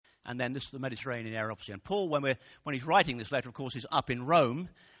and then this is the Mediterranean area, obviously. And Paul, when he's writing this letter, of course, is up in Rome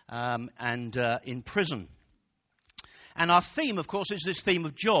and in prison. And our theme, of course, is this theme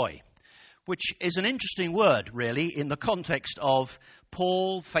of joy, which is an interesting word, really, in the context of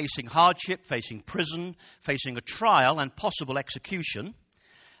Paul facing hardship, facing prison, facing a trial and possible execution,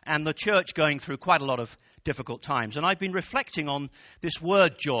 and the church going through quite a lot of difficult times. And I've been reflecting on this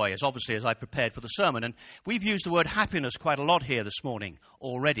word joy, as I prepared for the sermon. And we've used the word happiness quite a lot here this morning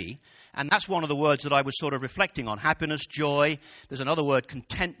already. And that's one of the words that I was sort of reflecting on. Happiness, joy. There's another word,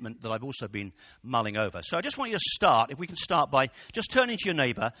 contentment, that I've also been mulling over. So I just want you to start, if we can start by just turning to your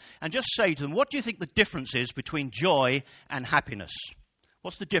neighbour and just say to them, what do you think the difference is between joy and happiness?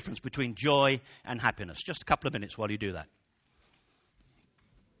 What's the difference between joy and happiness? Just a couple of minutes while you do that.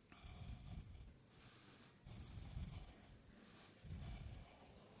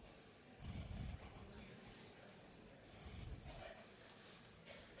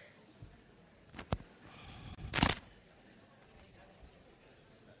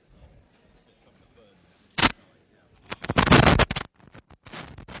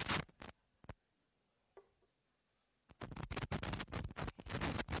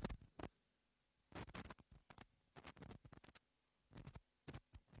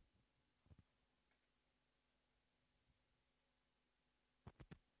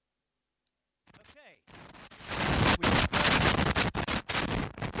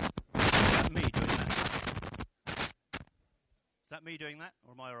 Is that me doing that,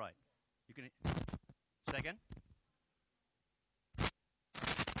 or am I all right? You can say again.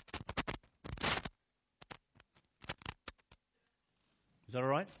 Is that all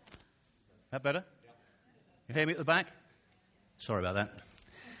right? That better? You hear me at the back? Sorry about that.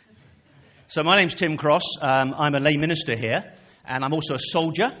 So my name's Tim Cross. I'm a lay minister here, and I'm also a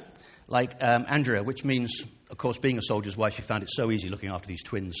soldier, like Andrea, which means, of course, being a soldier is why she found it so easy looking after these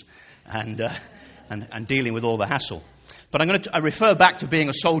twins and dealing with all the hassle. But I refer back to being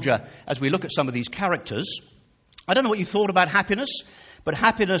a soldier as we look at some of these characters. I don't know what you thought about happiness, but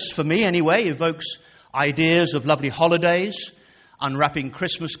happiness, for me anyway, evokes ideas of lovely holidays, unwrapping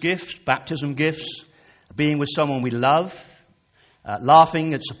Christmas gifts, baptism gifts, being with someone we love,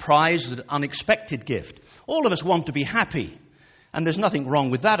 laughing at surprise, at an unexpected gift. All of us want to be happy, and there's nothing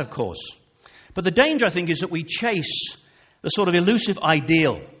wrong with that, of course. But the danger, I think, is that we chase the sort of elusive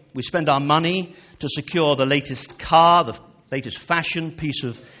ideal. We spend our money to secure the latest car, the latest fashion, piece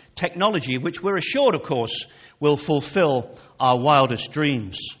of technology, which we're assured, of course, will fulfill our wildest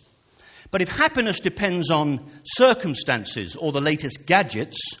dreams. But if happiness depends on circumstances or the latest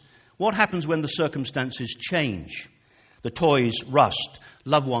gadgets, what happens when the circumstances change? The toys rust,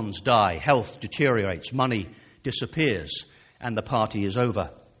 loved ones die, health deteriorates, money disappears, and the party is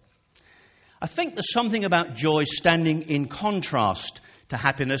over. I think there's something about joy standing in contrast to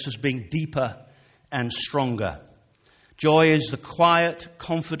happiness as being deeper and stronger. Joy is the quiet,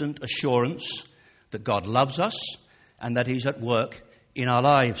 confident assurance that God loves us and that He's at work in our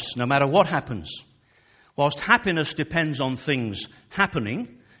lives, no matter what happens. Whilst happiness depends on things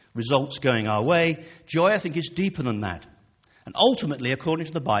happening, results going our way, joy, I think, is deeper than that. And ultimately, according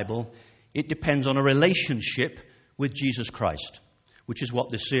to the Bible, it depends on a relationship with Jesus Christ, which is what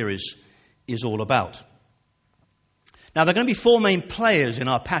this series is all about. Now, there are going to be four main players in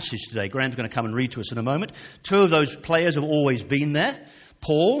our passage today. Graham's going to come and read to us in a moment. Two of those players have always been there.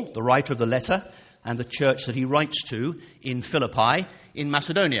 Paul, the writer of the letter, and the church that he writes to in Philippi in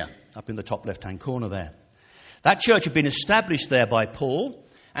Macedonia, up in the top left-hand corner there. That church had been established there by Paul,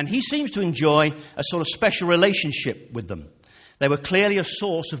 and he seems to enjoy a sort of special relationship with them. They were clearly a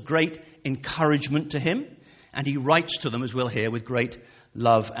source of great encouragement to him, and he writes to them, as we'll hear, with great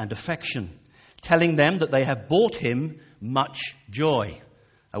love and affection, telling them that they have brought him much joy,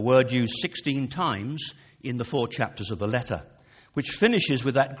 a word used 16 times in the 4 chapters of the letter, which finishes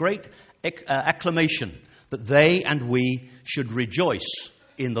with that great acclamation that they and we should rejoice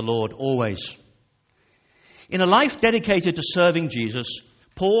in the Lord always. In a life dedicated to serving Jesus,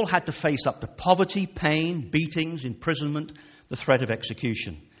 Paul had to face up to poverty, pain, beatings, imprisonment, the threat of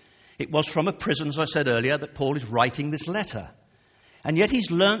execution. It was from a prison, as I said earlier, that Paul is writing this letter. And yet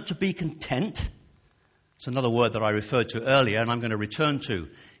he's learnt to be content. It's another word that I referred to earlier, and I'm going to return to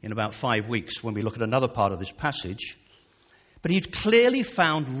in about 5 weeks when we look at another part of this passage. But he'd clearly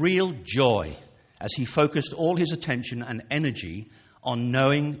found real joy as he focused all his attention and energy on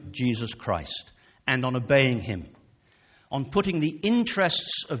knowing Jesus Christ and on obeying him, on putting the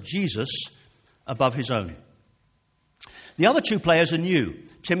interests of Jesus above his own. The other two players are new,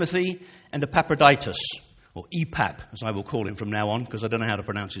 Timothy and Epaphroditus, or Epap, as I will call him from now on, because I don't know how to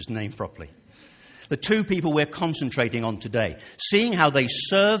pronounce his name properly. the two people we're concentrating on today, seeing how they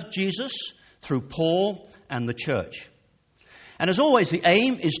served Jesus through Paul and the church. And as always, the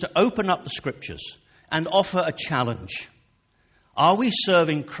aim is to open up the Scriptures and offer a challenge. Are we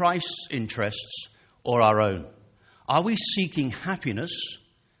serving Christ's interests or our own? Are we seeking happiness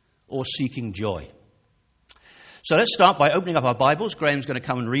or seeking joy? So let's start by opening up our Bibles. Graham's going to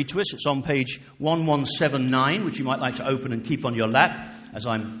come and read to us. It's on page 1179, which you might like to open and keep on your lap as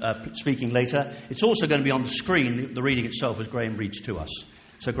I'm speaking later. It's also going to be on the screen, the reading itself, as Graham reads to us.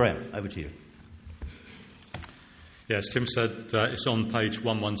 So Graham, over to you. Yes, Tim said it's on page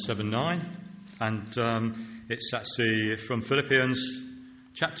 1179, and it's actually from Philippians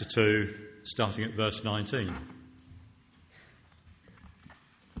chapter 2, starting at verse 19.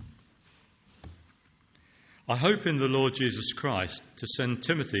 I hope in the Lord Jesus Christ to send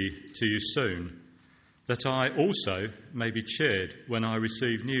Timothy to you soon, that I also may be cheered when I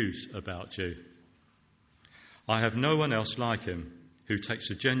receive news about you. I have no one else like him who takes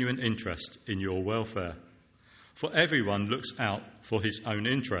a genuine interest in your welfare, for everyone looks out for his own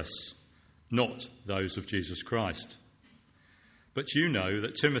interests, not those of Jesus Christ. But you know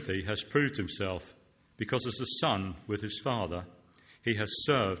that Timothy has proved himself, because as a son with his father, he has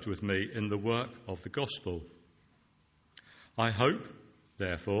served with me in the work of the gospel. I hope,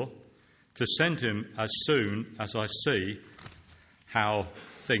 therefore, to send him as soon as I see how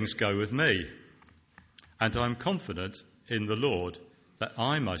things go with me, and I am confident in the Lord that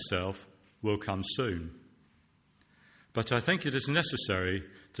I myself will come soon. But I think it is necessary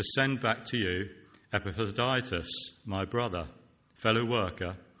to send back to you Epaphroditus, my brother, fellow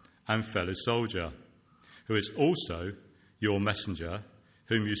worker, and fellow soldier, who is also your messenger,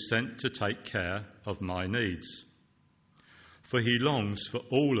 whom you sent to take care of my needs. For he longs for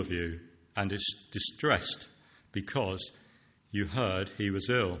all of you and is distressed because you heard he was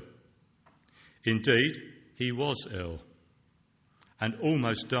ill. Indeed, he was ill and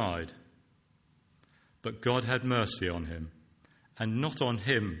almost died. But God had mercy on him, and not on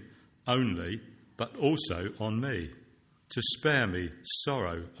him only, but also on me, to spare me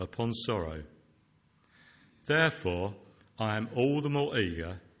sorrow upon sorrow. Therefore, I am all the more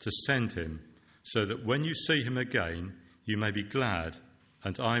eager to send him, so that when you see him again, you may be glad,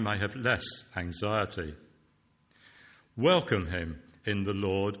 and I may have less anxiety. Welcome him in the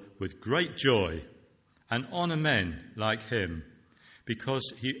Lord with great joy, and honour men like him,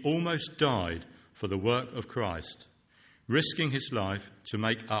 because he almost died for the work of Christ, risking his life to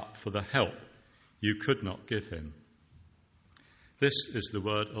make up for the help you could not give him. This is the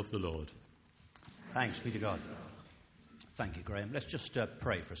word of the Lord. Thanks be to God. Thank you, Graham. Let's just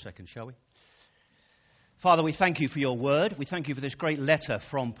pray for a second, shall we? Father, we thank you for your word. We thank you for this great letter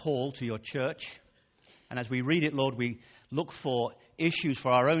from Paul to your church. And as we read it, Lord, we look for issues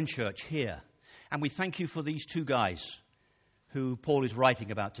for our own church here. And we thank you for these two guys who Paul is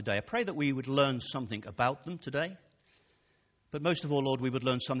writing about today. I pray that we would learn something about them today. But most of all, Lord, we would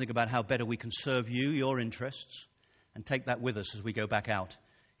learn something about how better we can serve you, your interests, and take that with us as we go back out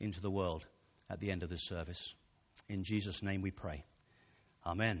into the world at the end of this service. In Jesus' name we pray.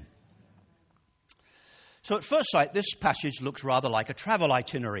 Amen. So at first sight, this passage looks rather like a travel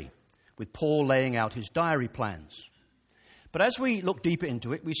itinerary, with Paul laying out his diary plans. But as we look deeper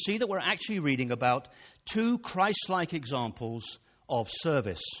into it, we see that we're actually reading about two Christ-like examples of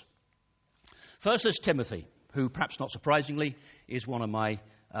service. First, there's Timothy, who, perhaps not surprisingly, is one of my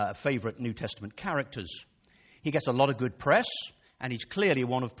favourite New Testament characters. He gets a lot of good press, and he's clearly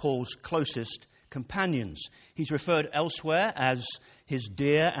one of Paul's closest companions. He's referred elsewhere as his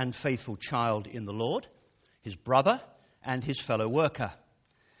dear and faithful child in the Lord, his brother, and his fellow worker.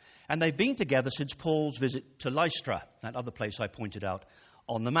 And they've been together since Paul's visit to Lystra, that other place I pointed out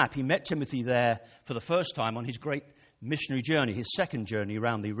on the map. He met Timothy there for the first time on his great missionary journey, his second journey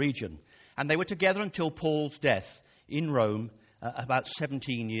around the region. And they were together until Paul's death in Rome about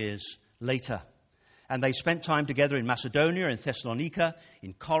 17 years later. And they spent time together in Macedonia, in Thessalonica,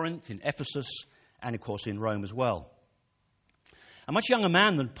 in Corinth, in Ephesus, and of course in Rome as well. A much younger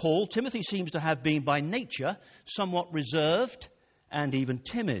man than Paul, Timothy seems to have been by nature somewhat reserved and even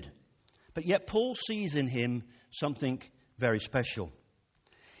timid. But yet Paul sees in him something very special.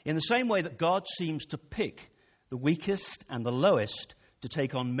 In the same way that God seems to pick the weakest and the lowest to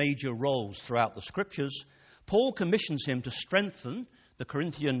take on major roles throughout the Scriptures, Paul commissions him to strengthen the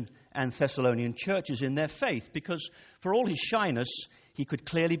Corinthian and Thessalonian churches in their faith, because for all his shyness, he could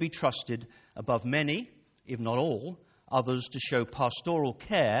clearly be trusted above many, if not all, others to show pastoral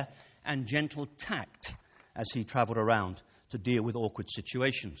care and gentle tact as he travelled around to deal with awkward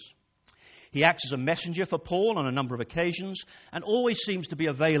situations. He acts as a messenger for Paul on a number of occasions and always seems to be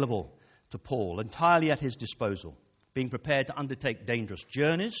available to Paul, entirely at his disposal, being prepared to undertake dangerous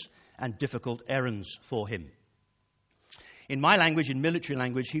journeys and difficult errands for him. In my language, in military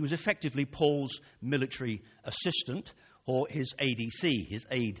language, he was effectively Paul's military assistant, or his ADC, his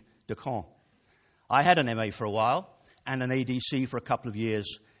aide de camp. I had an MA for a while and an ADC for a couple of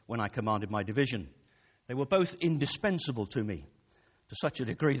years when I commanded my division. They were both indispensable to me, to such a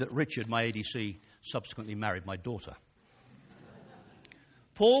degree that Richard, my ADC, subsequently married my daughter.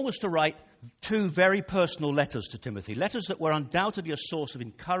 Paul was to write 2 very personal letters to Timothy, letters that were undoubtedly a source of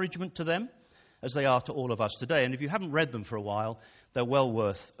encouragement to them, as they are to all of us today. And if you haven't read them for a while, they're well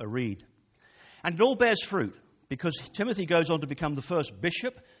worth a read. And it all bears fruit, because Timothy goes on to become the first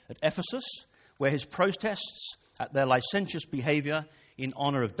bishop at Ephesus, where his protests at their licentious behavior in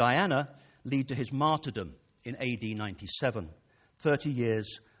honor of Diana lead to his martyrdom in AD 97, 30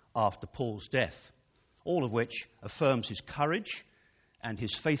 years after Paul's death, all of which affirms his courage and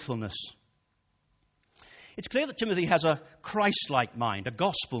his faithfulness. It's clear that Timothy has a Christ-like mind, a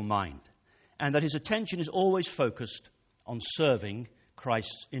gospel mind, and that his attention is always focused on serving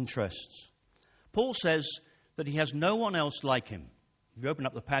Christ's interests. Paul says that he has no one else like him. If you open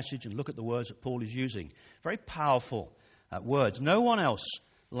up the passage and look at the words that Paul is using, very powerful words. No one else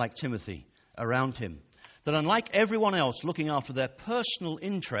like Timothy around him. That unlike everyone else looking after their personal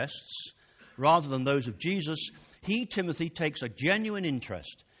interests rather than those of Jesus, he, Timothy, takes a genuine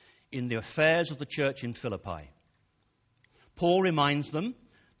interest in the affairs of the church in Philippi. Paul reminds them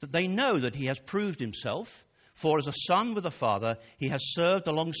that they know that he has proved himself, for as a son with a father, he has served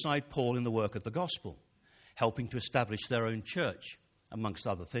alongside Paul in the work of the gospel, helping to establish their own church, amongst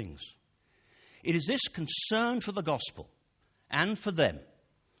other things. It is this concern for the gospel and for them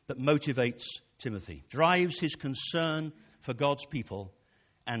that motivates Timothy, drives his concern for God's people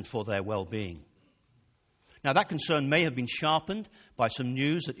and for their well-being. Now, that concern may have been sharpened by some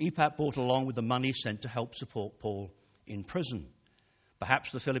news that EPAP brought along with the money sent to help support Paul in prison.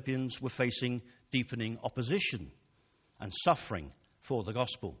 Perhaps the Philippians were facing deepening opposition and suffering for the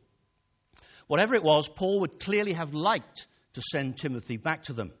gospel. Whatever it was, Paul would clearly have liked to send Timothy back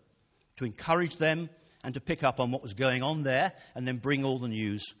to them, to encourage them and to pick up on what was going on there and then bring all the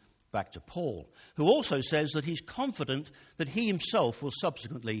news back to Paul, who also says that he's confident that he himself will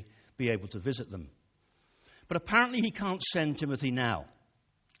subsequently be able to visit them. But apparently he can't send Timothy now.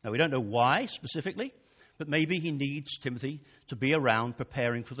 Now, we don't know why specifically, but maybe he needs Timothy to be around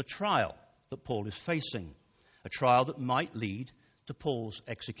preparing for the trial that Paul is facing, a trial that might lead to Paul's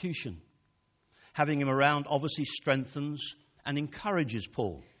execution. Having him around obviously strengthens and encourages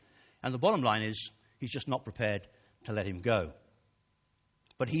Paul. And the bottom line is, he's just not prepared to let him go.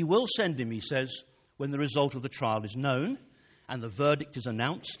 But he will send him, he says, when the result of the trial is known and the verdict is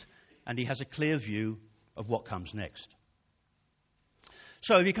announced and he has a clear view of what comes next.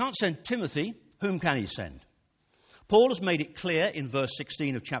 So if he can't send Timothy, whom can he send? Paul has made it clear in verse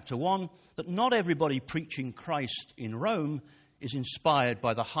 16 of chapter 1 that not everybody preaching Christ in Rome is inspired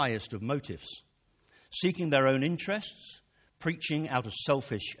by the highest of motives, seeking their own interests, preaching out of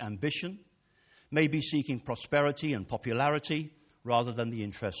selfish ambition, maybe seeking prosperity and popularity rather than the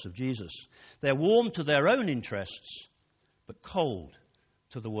interests of Jesus. They're warm to their own interests, but cold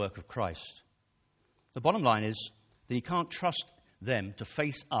to the work of Christ. The bottom line is that he can't trust them to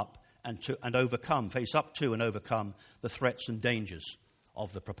face up and overcome the threats and dangers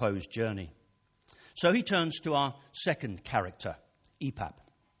of the proposed journey. So he turns to our second character, EPAP.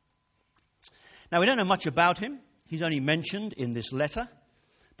 Now, we don't know much about him. He's only mentioned in this letter,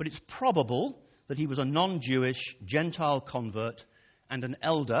 but it's probable that he was a non-Jewish Gentile convert and an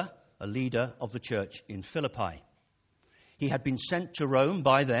elder, a leader of the church in Philippi. He had been sent to Rome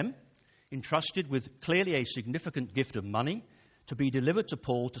by them, entrusted with clearly a significant gift of money to be delivered to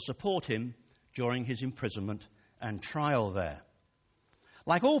Paul to support him during his imprisonment and trial there.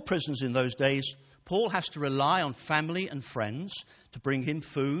 Like all prisoners in those days, Paul has to rely on family and friends to bring him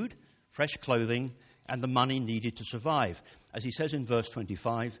food, fresh clothing, and the money needed to survive, as he says in verse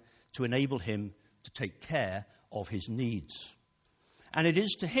 25, to enable him to take care of his needs. And it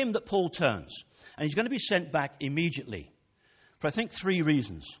is to him that Paul turns, and he's going to be sent back immediately for, I think, 3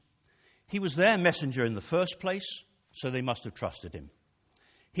 reasons. He was their messenger in the first place, so they must have trusted him.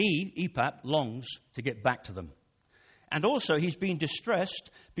 He, EPAP, longs to get back to them. And also he's been distressed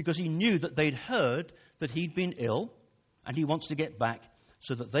because he knew that they'd heard that he'd been ill, and he wants to get back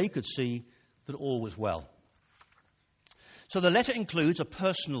so that they could see that all was well. So the letter includes a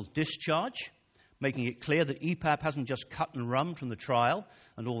personal discharge, making it clear that EPAP hasn't just cut and run from the trial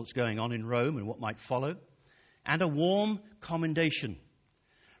and all that's going on in Rome and what might follow, and a warm commendation,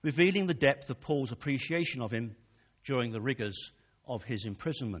 revealing the depth of Paul's appreciation of him during the rigors of his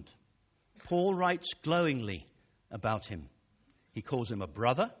imprisonment. Paul writes glowingly about him. He calls him a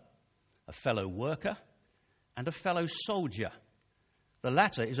brother, a fellow worker, and a fellow soldier. The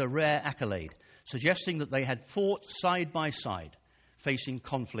latter is a rare accolade, suggesting that they had fought side by side, facing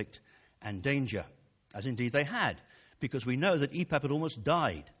conflict and danger, as indeed they had, because we know that Epaphras had almost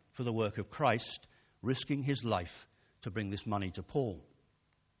died for the work of Christ, risking his life to bring this money to Paul.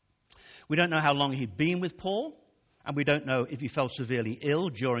 We don't know how long he'd been with Paul, and we don't know if he fell severely ill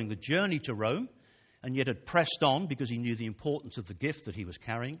during the journey to Rome, and yet had pressed on because he knew the importance of the gift that he was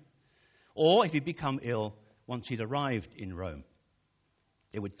carrying, or if he'd become ill once he'd arrived in Rome.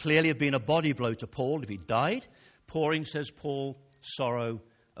 It would clearly have been a body blow to Paul if he died, pouring, says Paul, sorrow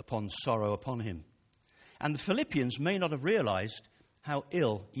upon him. And the Philippians may not have realized how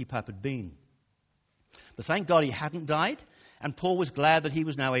ill Epaphras had been. But thank God he hadn't died, and Paul was glad that he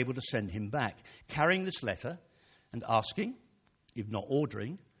was now able to send him back, carrying this letter and asking, if not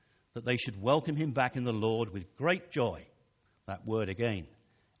ordering, that they should welcome him back in the Lord with great joy, that word again,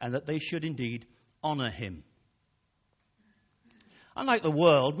 and that they should indeed honor him. Unlike the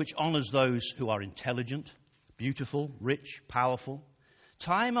world, which honors those who are intelligent, beautiful, rich, powerful,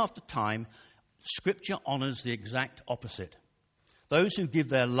 time after time, Scripture honors the exact opposite. Those who give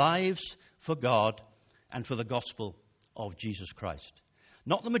their lives for God and for the gospel of Jesus Christ.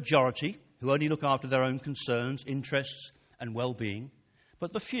 Not the majority, who only look after their own concerns, interests, and well-being,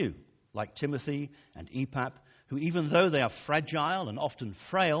 but the few, like Timothy and Epaphras, who even though they are fragile and often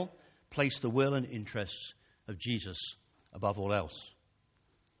frail, place the will and interests of Jesus above all else.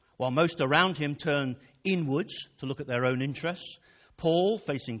 While most around him turn inwards to look at their own interests, Paul,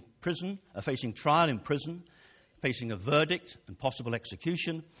 facing trial in prison, facing a verdict and possible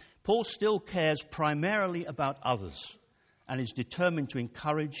execution, Paul still cares primarily about others and is determined to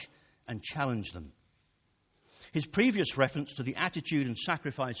encourage and challenge them. His previous reference to the attitude and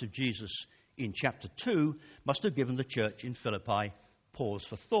sacrifice of Jesus in chapter 2 must have given the church in Philippi pause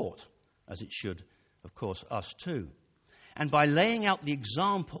for thought, as it should, of course, us too. And by laying out the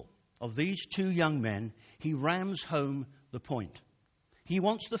example of these two young men, he rams home the point. He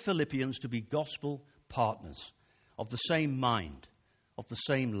wants the Philippians to be gospel partners, of the same mind, of the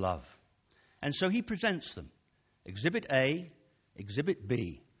same love. And so he presents them, Exhibit A, Exhibit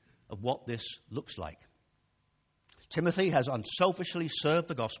B, of what this looks like. Timothy has unselfishly served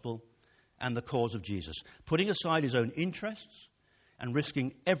the gospel and the cause of Jesus, putting aside his own interests and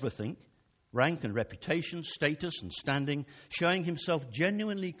risking everything, rank and reputation, status and standing, showing himself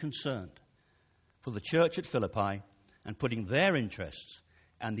genuinely concerned for the church at Philippi and putting their interests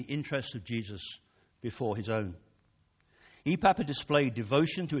and the interests of Jesus before his own. Epaphras displayed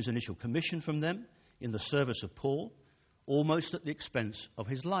devotion to his initial commission from them in the service of Paul, almost at the expense of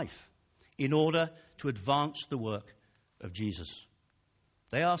his life, in order to advance the work of Jesus.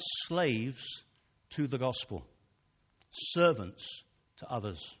 They are slaves to the gospel, servants to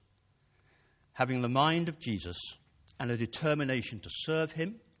others, having the mind of Jesus and a determination to serve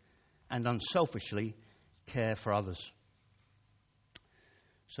him and unselfishly care for others.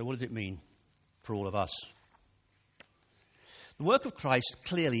 So what does it mean for all of us? The work of Christ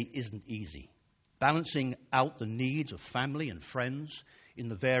clearly isn't easy. Balancing out the needs of family and friends in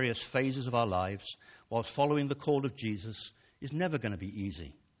the various phases of our lives whilst following the call of Jesus is never going to be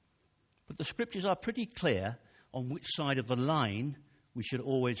easy. But the Scriptures are pretty clear on which side of the line we should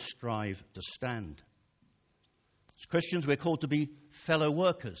always strive to stand. As Christians, we're called to be fellow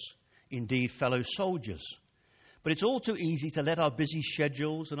workers, indeed fellow soldiers. But it's all too easy to let our busy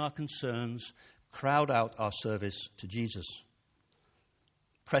schedules and our concerns crowd out our service to Jesus.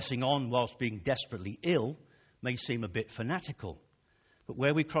 Pressing on whilst being desperately ill may seem a bit fanatical, but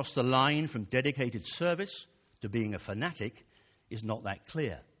where we cross the line from dedicated service to being a fanatic is not that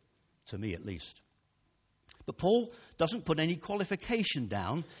clear, to me at least. But Paul doesn't put any qualification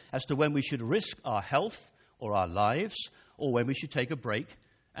down as to when we should risk our health or our lives, or when we should take a break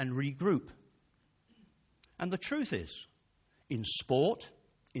and regroup. And the truth is, in sport,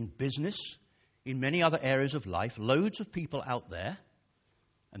 in business, in many other areas of life, loads of people out there,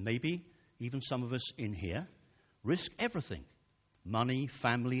 and maybe even some of us in here, risk everything, money,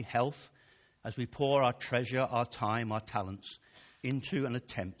 family, health, as we pour our treasure, our time, our talents into an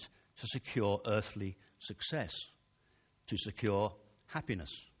attempt to secure earthly success, to secure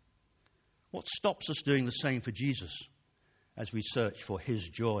happiness. What stops us doing the same for Jesus as we search for his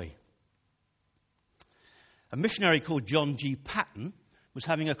joy? A missionary called John G. Paton was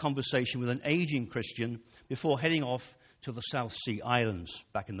having a conversation with an aging Christian before heading off to the South Sea Islands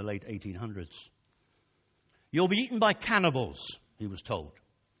back in the late 1800s. "You'll be eaten by cannibals," he was told.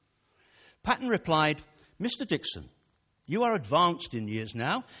 Paton replied, "Mr. Dixon, You are advanced in years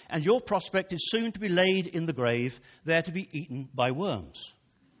now, and your prospect is soon to be laid in the grave, there to be eaten by worms.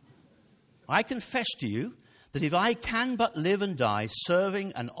 I confess to you that if I can but live and die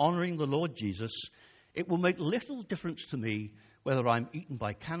serving and honouring the Lord Jesus, it will make little difference to me whether I'm eaten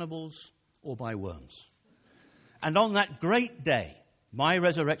by cannibals or by worms. And on that great day, my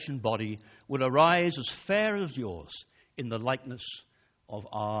resurrection body will arise as fair as yours in the likeness of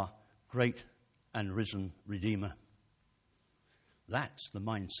our great and risen Redeemer. That's the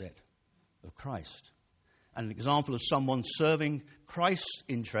mindset of Christ. And an example of someone serving Christ's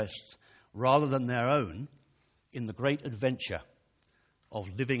interests rather than their own in the great adventure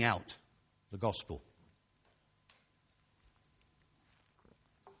of living out the gospel.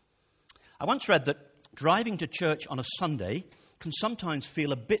 I once read that driving to church on a Sunday can sometimes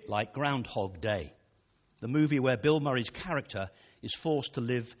feel a bit like Groundhog Day, the movie where Bill Murray's character is forced to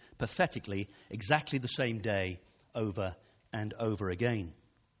live pathetically exactly the same day over and over again.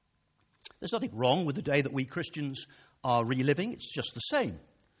 There's nothing wrong with the day that we Christians are reliving. It's just the same.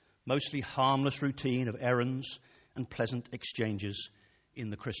 Mostly harmless routine of errands and pleasant exchanges in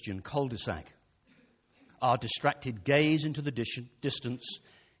the Christian cul-de-sac. Our distracted gaze into the distance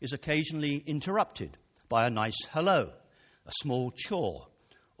is occasionally interrupted by a nice hello, a small chore,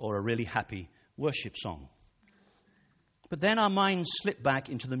 or a really happy worship song. But then our minds slip back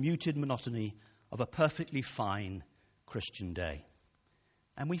into the muted monotony of a perfectly fine Christian day.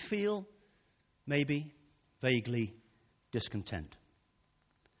 And we feel, maybe, vaguely discontent.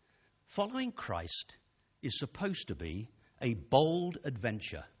 Following Christ is supposed to be a bold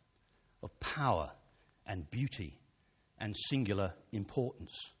adventure of power and beauty and singular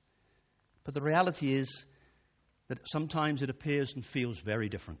importance. But the reality is that sometimes it appears and feels very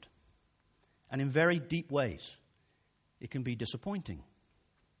different. And in very deep ways, it can be disappointing.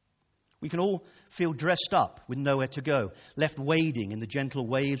 We can all feel dressed up with nowhere to go, left wading in the gentle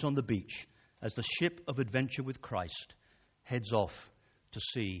waves on the beach as the ship of adventure with Christ heads off to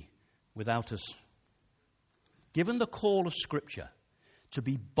sea without us. Given the call of Scripture to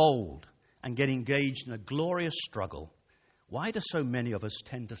be bold and get engaged in a glorious struggle, why do so many of us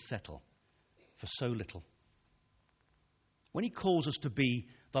tend to settle for so little? When he calls us to be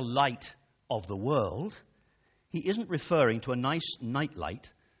the light of the world, he isn't referring to a nice night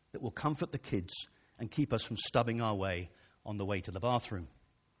light that will comfort the kids and keep us from stubbing our way on the way to the bathroom.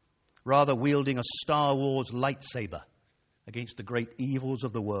 Rather, wielding a Star Wars lightsaber against the great evils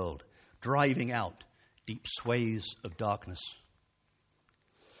of the world, driving out deep swathes of darkness.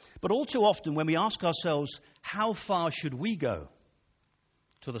 But all too often, when we ask ourselves, how far should we go?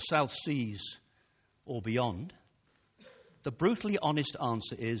 To the South Seas or beyond? The brutally honest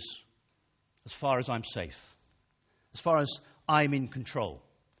answer is, as far as I'm safe, as far as I'm in control,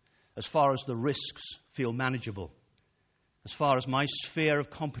 as far as the risks feel manageable, as far as my sphere of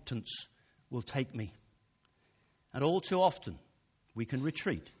competence will take me. And all too often, we can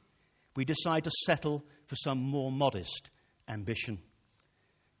retreat. We decide to settle for some more modest ambition.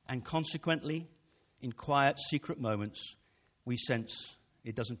 And consequently, in quiet, secret moments, we sense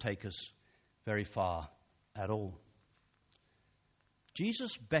it doesn't take us very far at all.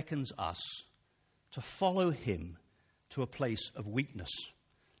 Jesus beckons us to follow him to a place of weakness,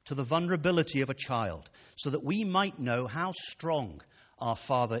 to the vulnerability of a child, so that we might know how strong our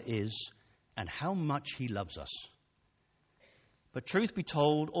Father is and how much he loves us. But truth be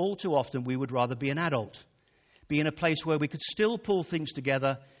told, all too often we would rather be an adult, be in a place where we could still pull things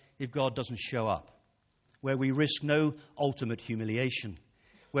together if God doesn't show up, where we risk no ultimate humiliation,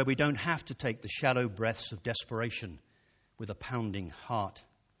 where we don't have to take the shallow breaths of desperation with a pounding heart.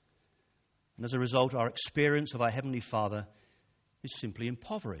 And as a result, our experience of our Heavenly Father is simply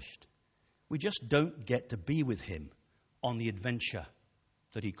impoverished. We just don't get to be with him on the adventure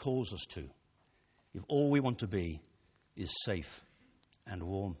that he calls us to, if all we want to be is safe and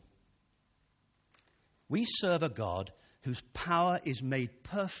warm. We serve a God whose power is made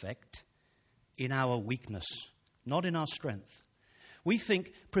perfect in our weakness, not in our strength. We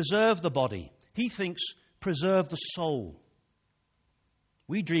think, preserve the body. He thinks, preserve the soul.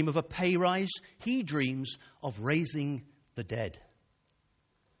 We dream of a pay rise. He dreams of raising the dead.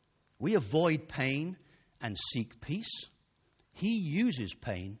 We avoid pain and seek peace. He uses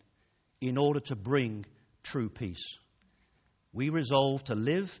pain in order to bring true peace. We resolve to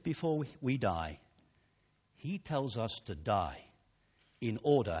live before we die. He tells us to die in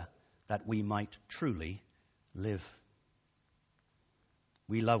order that we might truly live.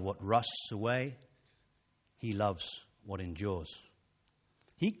 We love what rusts away. He loves what endures.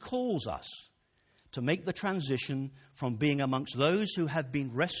 He calls us to make the transition from being amongst those who have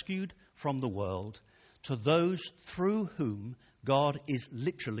been rescued from the world to those through whom God is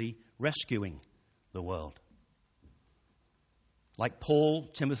literally rescuing the world. Like Paul,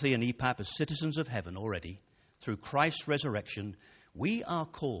 Timothy, and Epaphras, as citizens of heaven already, through Christ's resurrection, we are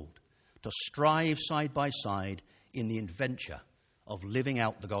called to strive side by side in the adventure of living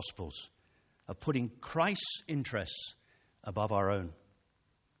out the Gospels, of putting Christ's interests above our own.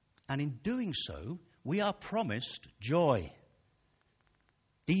 And in doing so, we are promised joy,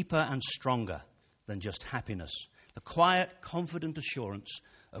 deeper and stronger than just happiness, the quiet, confident assurance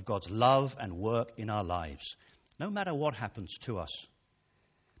of God's love and work in our lives, no matter what happens to us.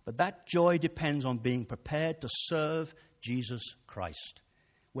 But that joy depends on being prepared to serve Jesus Christ,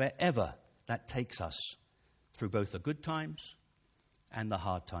 wherever that takes us, through both the good times and the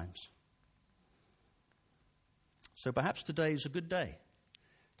hard times. So perhaps today is a good day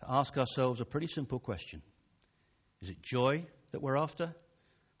to ask ourselves a pretty simple question. Is it joy that we're after,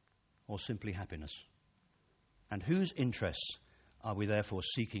 or simply happiness? And whose interests are we therefore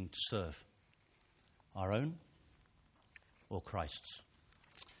seeking to serve? Our own or Christ's?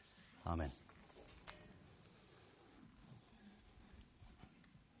 Amen.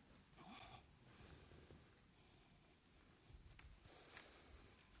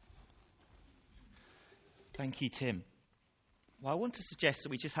 Thank you, Tim. Well, I want to suggest that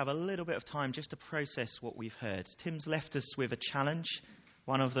we just have a little bit of time just to process what we've heard. Tim's left us with a challenge.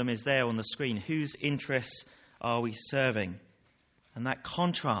 One of them is there on the screen. Whose interests are we serving? And that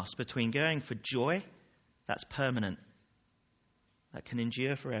contrast between going for joy, that's permanent, that can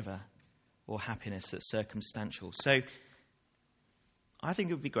endure forever, or happiness that's circumstantial. So I think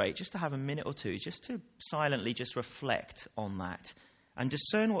it would be great just to have a minute or two, just to silently just reflect on that and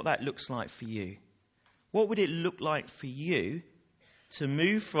discern what that looks like for you. What would it look like for you to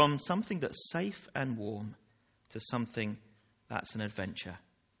move from something that's safe and warm to something that's an adventure?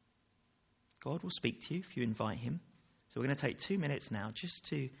 God will speak to you if you invite him. So we're going to take 2 minutes now just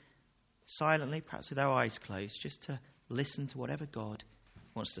to silently, perhaps with our eyes closed, just to listen to whatever God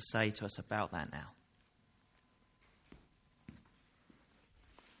wants to say to us about that now.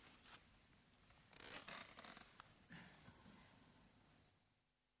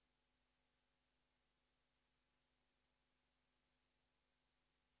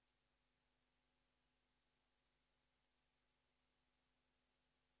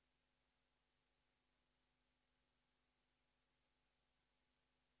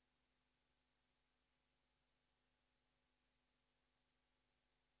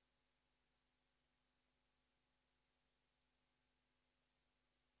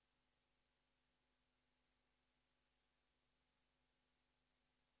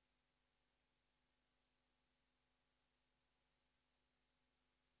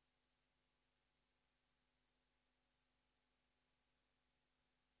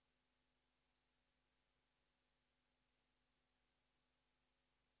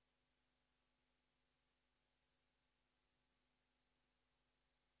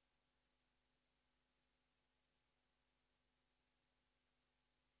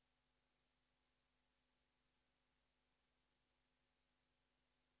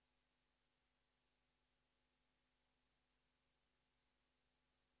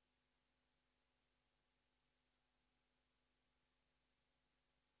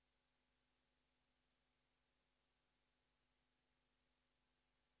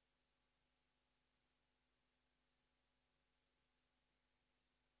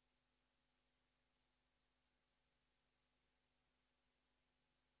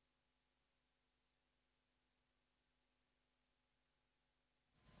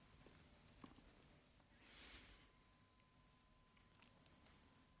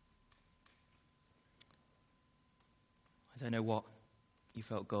 I don't know what you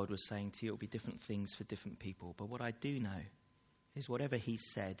felt God was saying to you. It'll be different things for different people. But what I do know is whatever he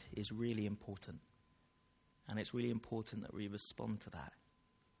said is really important. And it's really important that we respond to that.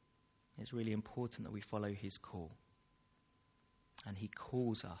 It's really important that we follow his call. And he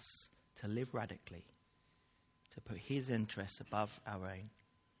calls us to live radically, to put his interests above our own.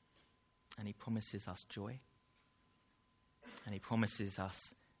 And he promises us joy. And he promises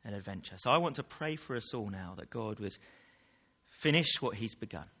us an adventure. So I want to pray for us all now that God would finish what he's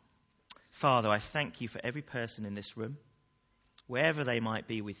begun. Father, I thank you for every person in this room, wherever they might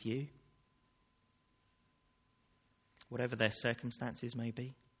be with you, whatever their circumstances may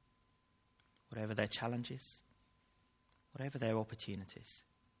be, whatever their challenges, whatever their opportunities.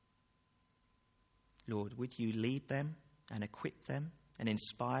 Lord, would you lead them and equip them and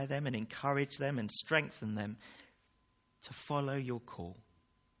inspire them and encourage them and strengthen them to follow your call,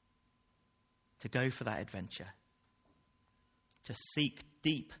 to go for that adventure, to seek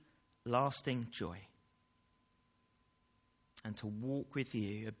deep, lasting joy and to walk with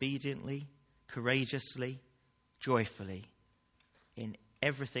you obediently, courageously, joyfully in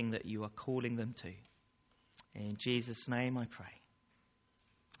everything that you are calling them to. In Jesus' name I pray.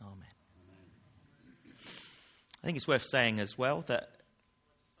 Amen. I think it's worth saying as well that,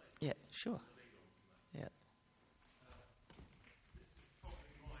 yeah, sure. Yeah.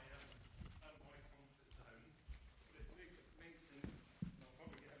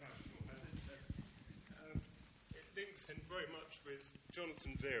 It links in very much with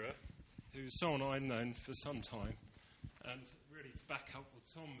Jonathan Vera, who's someone I've known for some time. And really to back up what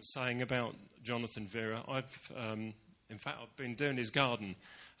Tom was saying about Jonathan Vera, I've been doing his garden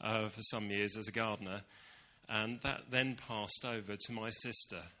for some years as a gardener, and that then passed over to my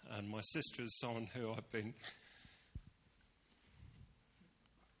sister. And my sister is someone who I've been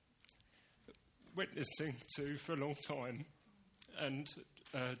witnessing to for a long time. And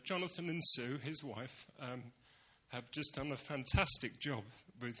Jonathan and Sue, his wife, have just done a fantastic job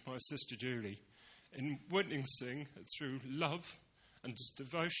with my sister Julie in witnessing through love and just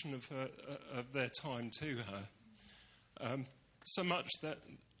devotion of their time to her. So much that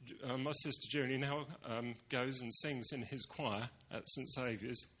my sister Julie now goes and sings in his choir at St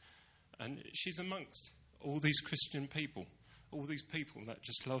Saviour's, and she's amongst all these Christian people, all these people that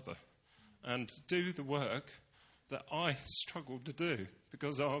just love her and do the work that I struggled to do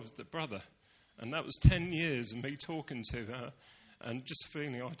because I was the brother. And that was 10 years of me talking to her and just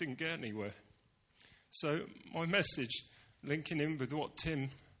feeling I didn't get anywhere. So my message, linking in with what Tim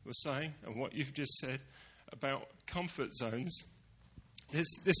was saying and what you've just said about comfort zones,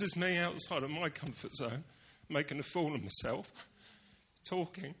 this is me outside of my comfort zone, making a fool of myself,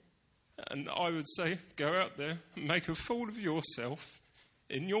 talking. And I would say, go out there and make a fool of yourself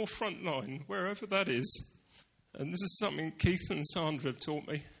in your front line, wherever that is. And this is something Keith and Sandra have taught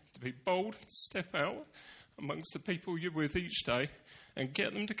me, to be bold, to step out amongst the people you're with each day and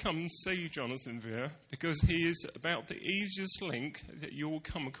get them to come and see Jonathan Vera, because he is about the easiest link that you'll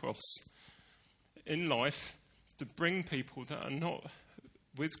come across in life to bring people that are not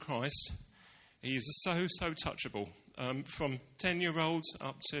with Christ. He is so touchable, from 10-year-olds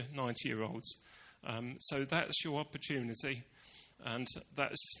up to 90-year-olds. So that's your opportunity, and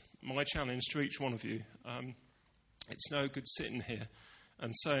that's my challenge to each one of you. It's no good sitting here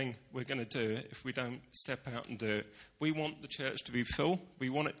and saying we're going to do it if we don't step out and do it. We want the church to be full. We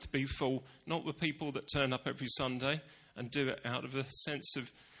want it to be full, not with people that turn up every Sunday and do it out of a sense of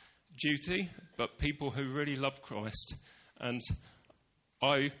duty, but people who really love Christ. And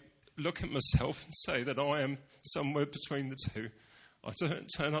I look at myself and say that I am somewhere between the two. I don't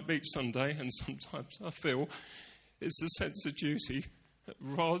turn up each Sunday, and sometimes I feel it's a sense of duty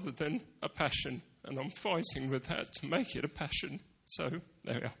rather than a passion, and I'm fighting with that to make it a passion. So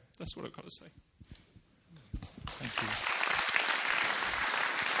there we are. That's what I've got to say. Thank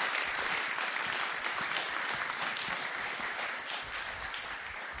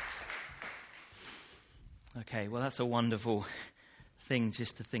you. Okay, well, that's a wonderful thing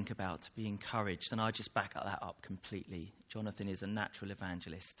just to think about, to be encouraged. And I'll just back that up completely. Jonathan is a natural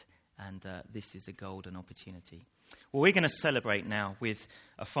evangelist, and this is a golden opportunity. Well, we're going to celebrate now with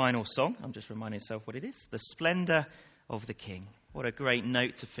a final song. I'm just reminding myself what it is. The Splendour of the King. What a great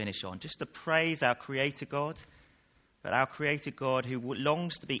note to finish on. Just to praise our Creator God, but our Creator God who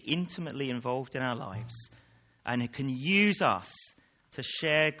longs to be intimately involved in our lives and who can use us to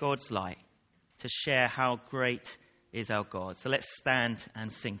share God's light, to share how great is our God. So let's stand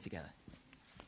and sing together.